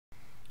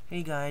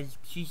Hey guys,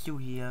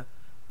 Shisu here.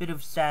 Bit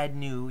of sad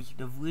news.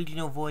 The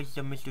original voice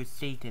of Mr.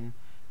 Satan,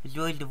 as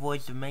well as the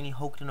voice of many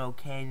Hokuto no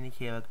Ken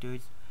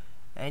characters,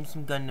 and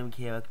some Gundam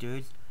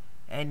characters,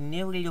 and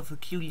narrator for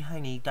Cutie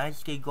Honey,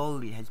 Daisuke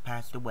Gouri, has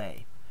passed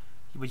away.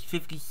 He was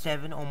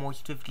 57,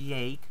 almost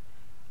 58.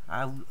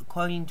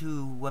 According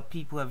to what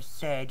people have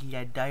said, he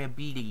had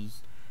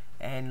diabetes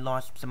and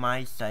lost some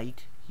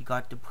eyesight. He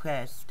got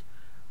depressed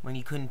when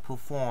he couldn't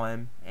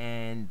perform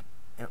in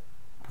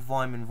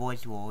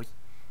voice roles,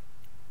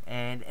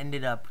 and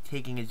ended up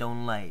taking his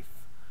own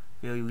life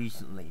very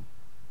recently.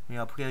 May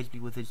our prayers be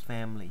with his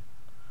family.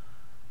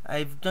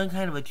 I've done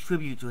kind of a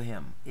tribute to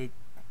him. It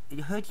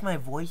hurts my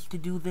voice to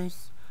do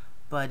this,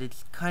 but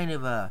it's kind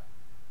of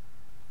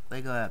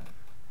like a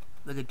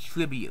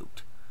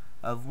tribute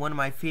of one of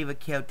my favorite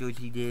characters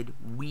he did,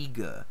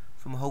 Uyghur,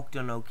 from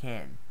Hokuto no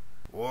Ken.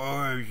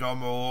 Oi,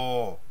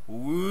 Samuel!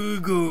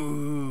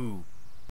 Uyghur!